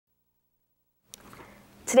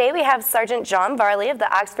Today we have Sergeant John Varley of the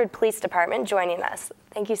Oxford Police Department joining us.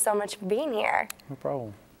 Thank you so much for being here. No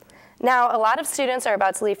problem. Now, a lot of students are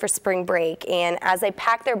about to leave for spring break, and as they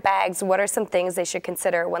pack their bags, what are some things they should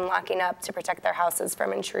consider when locking up to protect their houses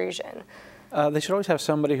from intrusion? They should always have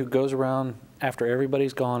somebody who goes around after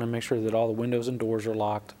everybody's gone and make sure that all the windows and doors are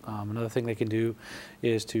locked. Another thing they can do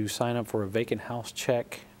is to sign up for a vacant house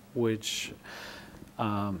check, which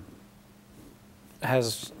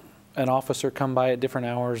has an officer come by at different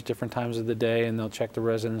hours, different times of the day, and they'll check the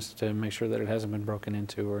residence to make sure that it hasn't been broken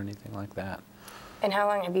into or anything like that. And how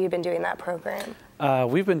long have you been doing that program?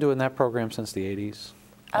 We've been doing that program since the 80s.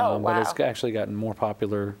 Oh, wow. But it's actually gotten more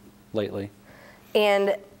popular lately.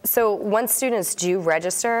 And so once students do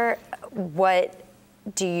register, what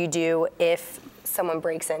do you do if someone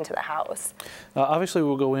breaks into the house? Obviously,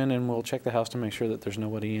 we'll go in and we'll check the house to make sure that there's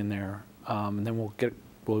nobody in there. And then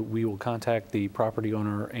we will contact the property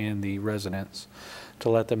owner and the residents to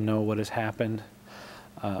let them know what has happened.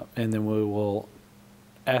 And then we will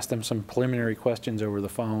ask them some preliminary questions over the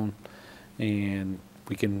phone, and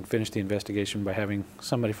we can finish the investigation by having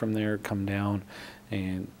somebody from there come down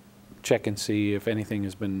and check and see if anything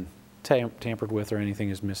has been tampered with or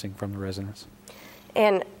anything is missing from the residence.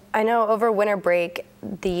 And I know over winter break,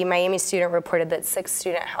 the Miami student reported that 6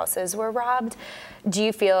 student houses were robbed. Do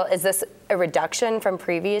you feel, is this a reduction from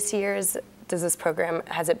previous years? Does this program,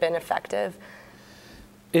 has it been effective?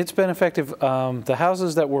 It's been effective. The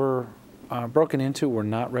houses that were broken into were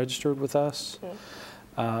not registered with us.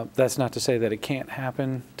 That's not to say that it can't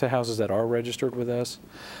happen to houses that are registered with us.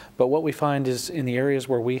 But what we find is in the areas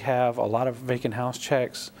where we have a lot of vacant house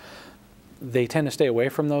checks, they tend to stay away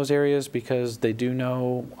from those areas because they do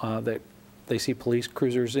know that they see police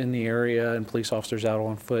cruisers in the area and police officers out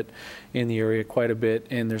on foot in the area quite a bit,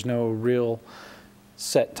 and there's no real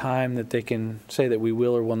set time that they can say that we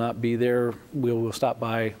will or will not be there. We'll stop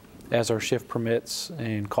by as our shift permits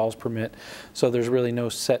and calls permit. So there's really no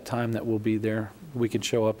set time that we'll be there. We could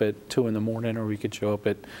show up at 2 in the morning or we could show up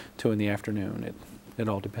at 2 in the afternoon. It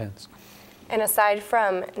all depends. And aside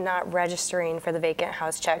from not registering for the vacant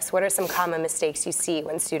house checks, what are some common mistakes you see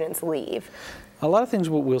when students leave? A lot of things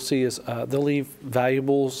what we'll see is they'll leave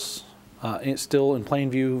valuables still in plain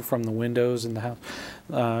view from the windows in the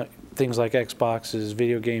house. Things like Xboxes,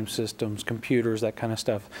 video game systems, computers, that kind of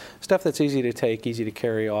stuff. Stuff that's easy to take, easy to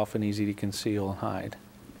carry off, and easy to conceal and hide.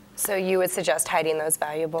 So you would suggest hiding those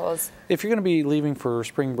valuables? If you're going to be leaving for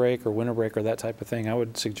spring break or winter break or that type of thing, I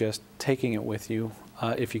would suggest taking it with you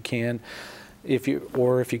if you can. If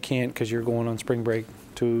you can't because you're going on spring break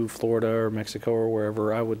to Florida or Mexico or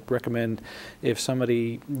wherever, I would recommend if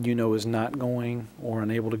somebody you know is not going or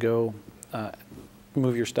unable to go,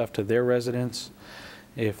 move your stuff to their residence.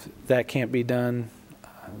 If that can't be done,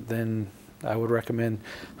 then I would recommend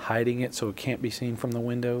hiding it so it can't be seen from the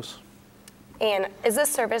windows. And is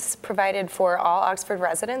this service provided for all Oxford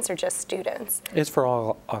residents or just students? It's for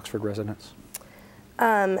all Oxford residents.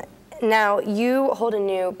 Now, you hold a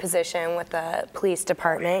new position with the police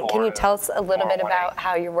department. Can you tell us a little bit about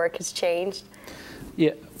how your work has changed?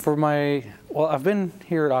 Yeah, well, I've been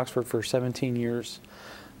here at Oxford for 17 years.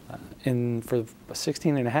 And for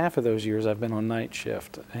 16 and a half of those years, I've been on night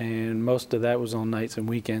shift, and most of that was on nights and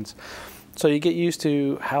weekends. So you get used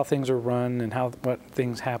to how things are run and what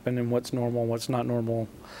things happen and what's normal and what's not normal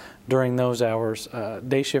during those hours.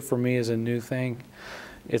 Day shift for me is a new thing.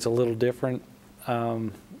 It's a little different.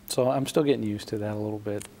 So I'm still getting used to that a little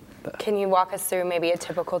bit. Can you walk us through maybe a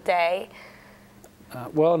typical day?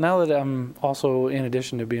 Well, now that I'm also, in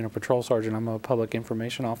addition to being a patrol sergeant, I'm a public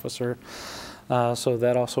information officer. So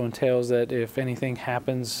that also entails that if anything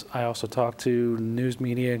happens, I also talk to news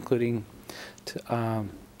media, including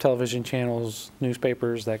television channels,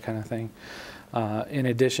 newspapers, that kind of thing, in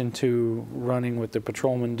addition to running what the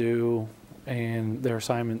patrolmen do and their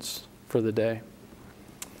assignments for the day.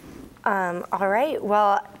 All right.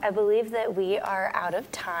 Well, I believe that we are out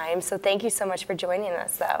of time, so thank you so much for joining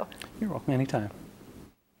us, though. You're welcome. Anytime.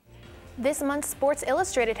 This month, Sports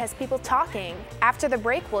Illustrated has people talking. After the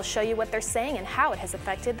break, we'll show you what they're saying and how it has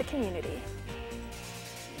affected the community.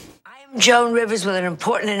 I am Joan Rivers with an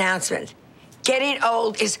important announcement. Getting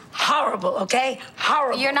old is horrible, okay?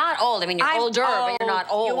 Horrible. You're not old. I mean, you're older, but you're not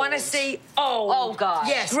old. You want to see old? Oh, God.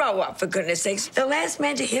 Yes. Grow up, for goodness sakes. The last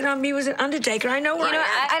man to hit on me was an Undertaker. I know where You know,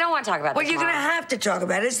 I don't want to talk about Well, this, you're going to Mom. have to talk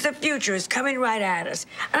about it. It's the future. It's coming right at us.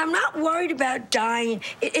 And I'm not worried about dying.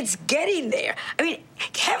 It's getting there. I mean,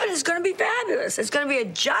 heaven, it's going to be fabulous. It's going to be a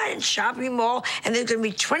giant shopping mall, and there's going to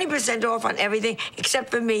be 20% off on everything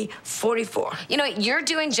except for me, 44. You know, you're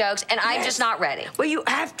doing jokes, and I'm just not ready. Well, you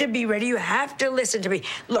have to be ready. You have to listen to me.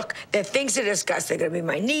 Look, there are things to discuss. They're going to be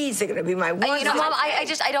my needs. They're going to be my wants. You know, Mom, I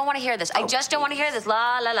don't want to hear this. I just don't want to hear this.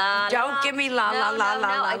 La, la, la, Don't give me la, la, la, la,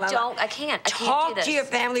 la, la. I don't. I can't. I can't do Talk this. to your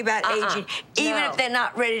family about aging, even if they're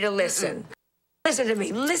not ready to listen. Listen to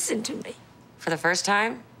me. Listen to me. For the first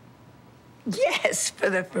time? Yes, for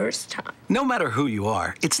the first time. No matter who you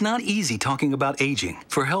are, it's not easy talking about aging.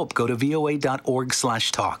 For help, go to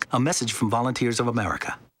voa.org/talk. A message from Volunteers of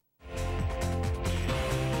America.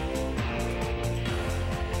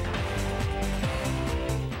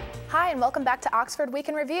 Hi, and welcome back to Oxford Week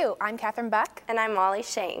in Review. I'm Catherine Beck. And I'm Molly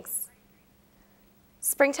Shanks.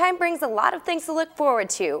 Springtime brings a lot of things to look forward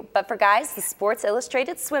to, but for guys, the Sports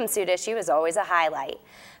Illustrated swimsuit issue is always a highlight.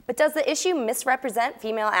 But does the issue misrepresent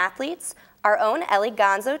female athletes? Our own Ellie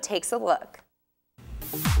Gonzo takes a look.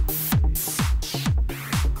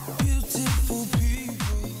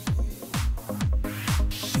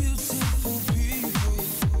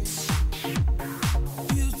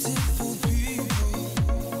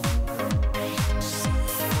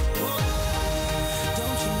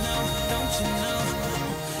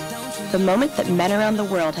 The moment that men around the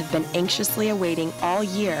world have been anxiously awaiting all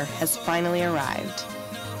year has finally arrived.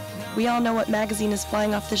 We all know what magazine is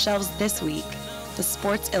flying off the shelves this week, the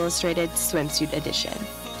Sports Illustrated Swimsuit Edition,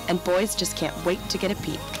 and boys just can't wait to get a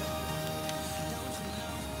peek.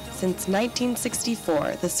 Since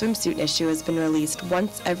 1964, the swimsuit issue has been released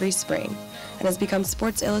once every spring and has become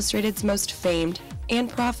Sports Illustrated's most famed and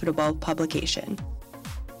profitable publication.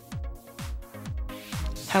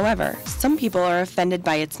 However, some people are offended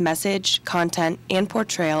by its message, content, and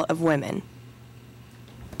portrayal of women.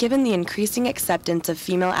 Given the increasing acceptance of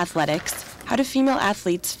female athletics, how do female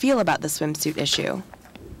athletes feel about the swimsuit issue?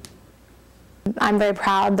 I'm very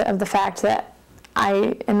proud of the fact that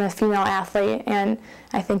I am a female athlete, and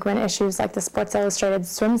I think when issues like the Sports Illustrated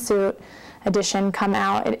swimsuit edition come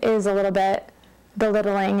out, it is a little bit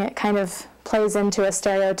belittling. It kind of plays into a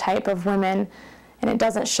stereotype of women, and it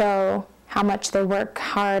doesn't show how much they work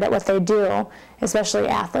hard at what they do, especially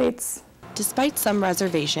athletes. Despite some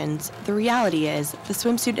reservations, the reality is the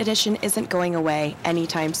swimsuit edition isn't going away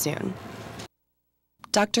anytime soon.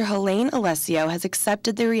 Dr. Helene Alessio has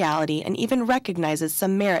accepted the reality and even recognizes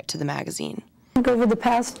some merit to the magazine. Over the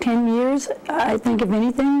past 10 years, I think if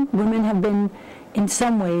anything, women have been in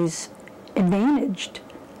some ways advantaged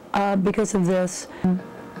because of this.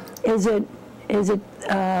 Is it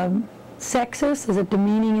sexist? Is it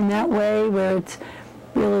demeaning in that way, where it's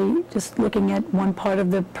really just looking at one part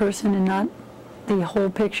of the person and not the whole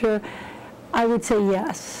picture? I would say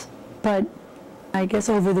yes, but I guess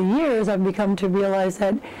over the years I've become to realize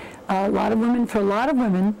that for a lot of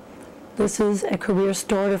women, this is a career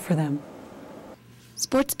starter for them.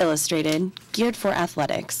 Sports Illustrated, geared for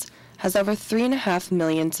athletics, has over 3.5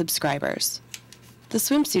 million subscribers. The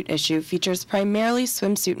swimsuit issue features primarily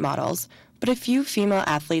swimsuit models, but a few female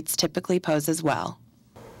athletes typically pose as well.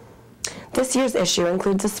 This year's issue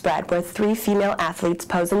includes a spread where 3 female athletes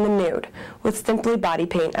pose in the nude, with simply body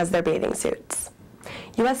paint as their bathing suits.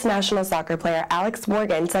 U.S. national soccer player Alex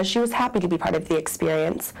Morgan says she was happy to be part of the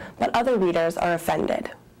experience, but other readers are offended.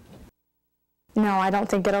 No, I don't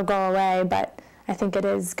think it'll go away, but I think it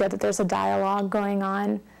is good that there's a dialogue going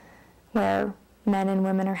on where men and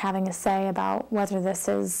women are having a say about whether this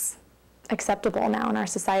is acceptable now in our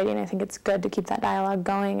society, and I think it's good to keep that dialogue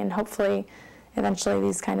going, and hopefully eventually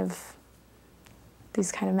these kind of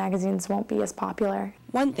magazines won't be as popular.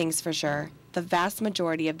 One thing's for sure, the vast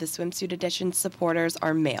majority of the swimsuit edition's supporters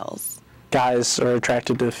are males. Guys are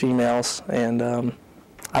attracted to females, and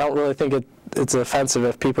I don't really think it's offensive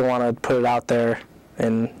if people want to put it out there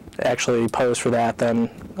and actually pose for that. Then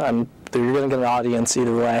you're going to get an audience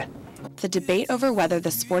either way. The debate over whether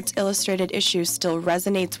the Sports Illustrated issue still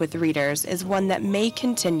resonates with readers is one that may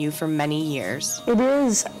continue for many years. It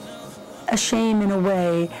is a shame in a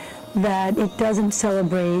way that it doesn't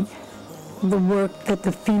celebrate the work that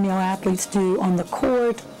the female athletes do on the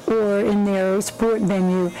court or in their sport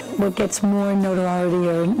venue. What gets more notoriety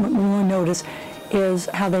or more notice is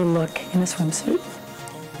how they look in a swimsuit.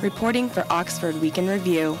 Reporting for Oxford Week in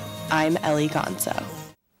Review, I'm Ellie Gonzo.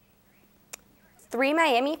 3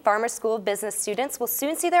 Miami Farmer School of Business students will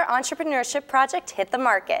soon see their entrepreneurship project hit the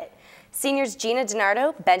market. Seniors Gina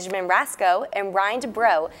DiNardo, Benjamin Rasco, and Ryan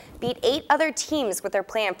DeBro beat 8 other teams with their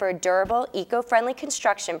plan for a durable, eco-friendly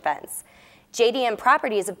construction fence. JDM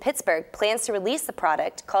Properties of Pittsburgh plans to release the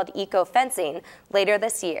product, called Eco Fencing, later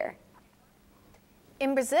this year.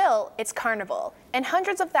 In Brazil, it's Carnival, and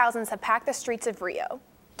hundreds of thousands have packed the streets of Rio.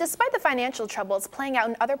 Despite the financial troubles playing out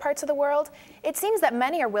in other parts of the world, it seems that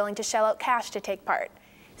many are willing to shell out cash to take part.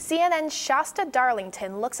 CNN's Shasta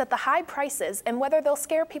Darlington looks at the high prices and whether they'll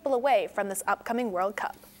scare people away from this upcoming World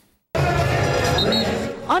Cup.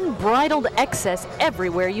 Unbridled excess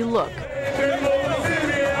everywhere you look.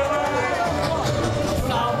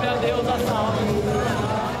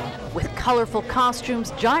 With colorful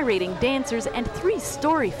costumes, gyrating dancers, and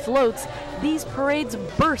 3-story floats, these parades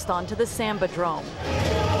burst onto the Sambadrome.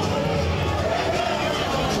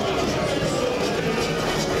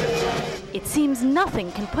 It seems nothing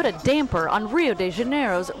can put a damper on Rio de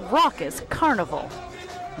Janeiro's raucous carnival.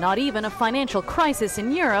 Not even a financial crisis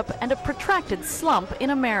in Europe and a protracted slump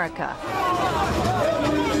in America.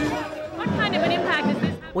 What kind of an impact is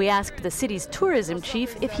this? We asked the city's tourism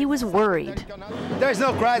chief if he was worried. There's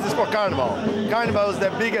no crisis for Carnival. Carnival is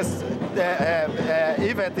the biggest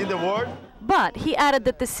event in the world. But he added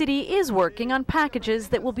that the city is working on packages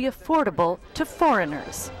that will be affordable to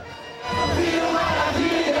foreigners.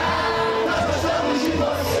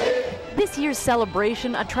 This year's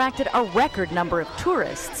celebration attracted a record number of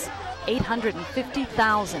tourists,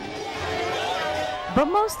 850,000. But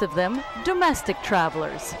most of them domestic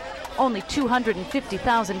travelers. Only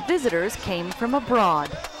 250,000 visitors came from abroad.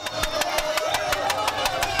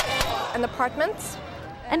 And apartments?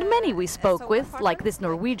 And many we spoke with, like this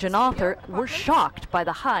Norwegian author, were shocked by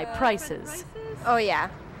the high prices. Oh yeah,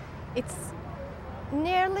 it's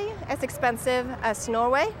nearly as expensive as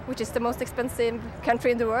Norway, which is the most expensive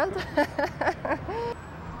country in the world.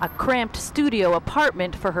 A cramped studio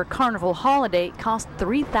apartment for her carnival holiday cost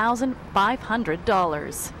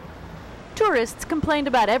 $3,500. Tourists complained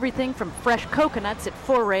about everything from fresh coconuts at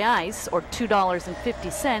 4 reais, or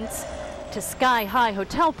 $2.50, to sky-high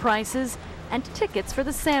hotel prices and tickets for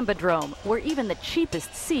the Sambadrome, where even the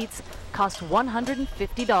cheapest seats cost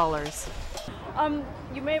 $150.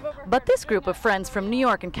 But this group of friends from New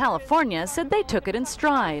York and California said they took it in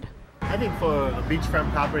stride. I think for a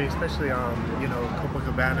beachfront property, especially on,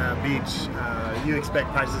 Copacabana Beach, you expect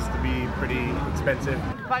prices to be pretty expensive.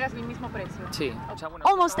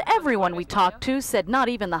 Almost everyone we talked to said not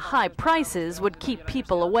even the high prices would keep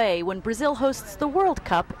people away when Brazil hosts the World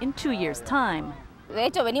Cup in 2 years' time.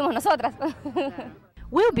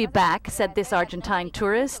 We'll be back, said this Argentine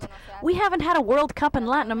tourist. We haven't had a World Cup in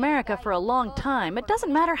Latin America for a long time. It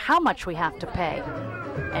doesn't matter how much we have to pay.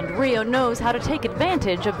 And Rio knows how to take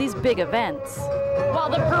advantage of these big events. While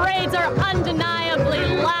the parades are undeniably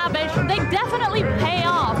lavish, they definitely pay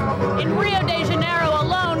off. In Rio de Janeiro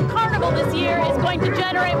alone, Carnival this year is going to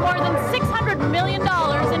generate more than $600 million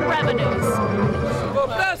in revenues.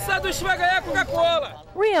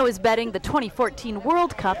 Rio is betting the 2014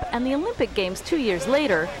 World Cup and the Olympic Games 2 years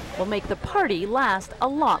later will make the party last a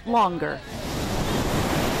lot longer.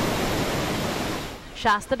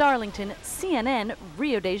 Shasta Darlington, CNN,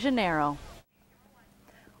 Rio de Janeiro.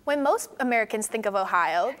 When most Americans think of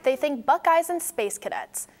Ohio, they think Buckeyes and Space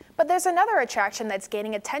Cadets. But there's another attraction that's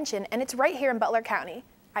gaining attention, and it's right here in Butler County.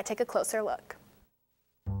 I take a closer look.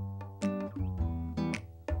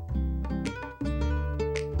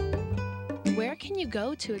 Where can you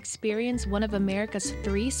go to experience one of America's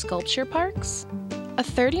 3 sculpture parks? A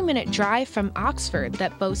 30-minute drive from Oxford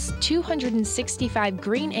that boasts 265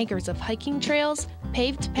 green acres of hiking trails,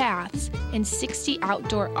 paved paths, and 60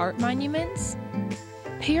 outdoor art monuments?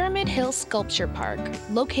 Pyramid Hill Sculpture Park,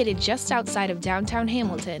 located just outside of downtown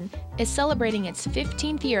Hamilton, is celebrating its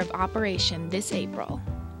 15th year of operation this April.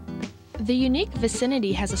 The unique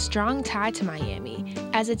vicinity has a strong tie to Miami,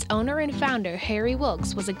 as its owner and founder, Harry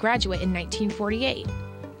Wilkes, was a graduate in 1948.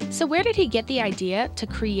 So where did he get the idea to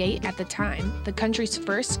create, at the time, the country's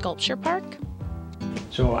first sculpture park?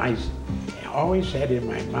 So I always had in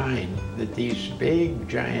my mind that these big,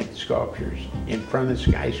 giant sculptures in front of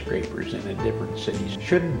skyscrapers in the different cities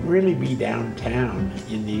shouldn't really be downtown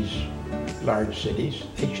in these large cities.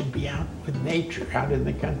 They should be out with nature, out in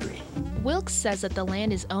the country. Wilkes says that the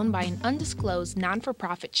land is owned by an undisclosed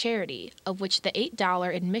non-for-profit charity, of which the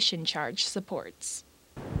 $8 admission charge supports.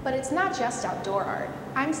 But it's not just outdoor art.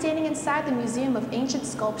 I'm standing inside the Museum of Ancient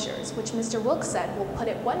Sculptures, which Mr. Wilkes said will put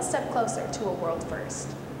it one step closer to a world first.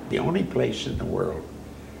 The only place in the world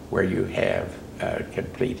where you have a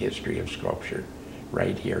complete history of sculpture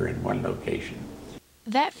right here in one location.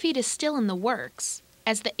 That feat is still in the works,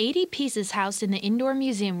 as the 80 pieces housed in the indoor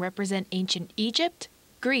museum represent ancient Egypt,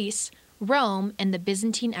 Greece, Rome, and the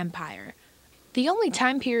Byzantine Empire. The only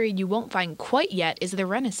time period you won't find quite yet is the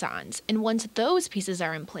Renaissance, and once those pieces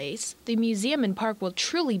are in place, the museum and park will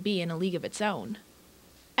truly be in a league of its own.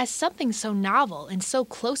 As something so novel and so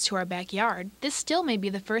close to our backyard, this still may be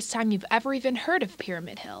the first time you've ever even heard of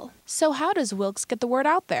Pyramid Hill. So how does Wilkes get the word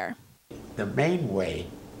out there? The main way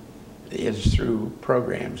is through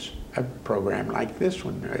programs, a program like this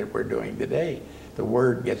one that we're doing today. The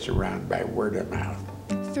word gets around by word of mouth.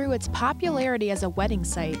 Through its popularity as a wedding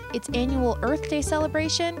site, its annual Earth Day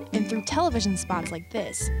celebration, and through television spots like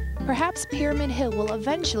this, perhaps Pyramid Hill will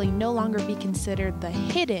eventually no longer be considered the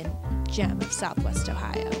hidden gem of Southwest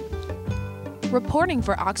Ohio. Reporting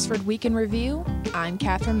for Oxford Week in Review, I'm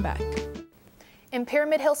Catherine Beck. And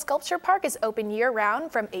Pyramid Hill Sculpture Park is open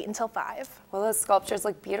year-round from 8 until 5. Well, those sculptures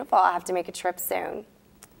look beautiful. I'll have to make a trip soon.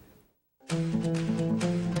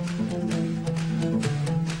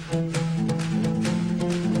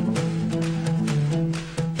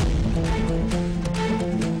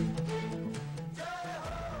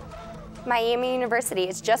 Miami University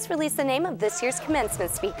has just released the name of this year's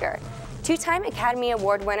commencement speaker. Two-time Academy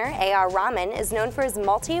Award winner A.R. Rahman is known for his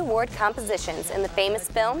multi-award compositions in the famous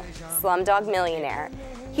film Slumdog Millionaire.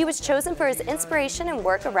 He was chosen for his inspiration and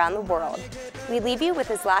work around the world. We leave you with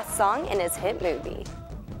his last song in his hit movie.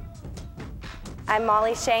 I'm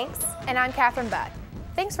Molly Shanks. And I'm Catherine Beck.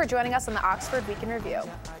 Thanks for joining us on the Oxford Week in Review.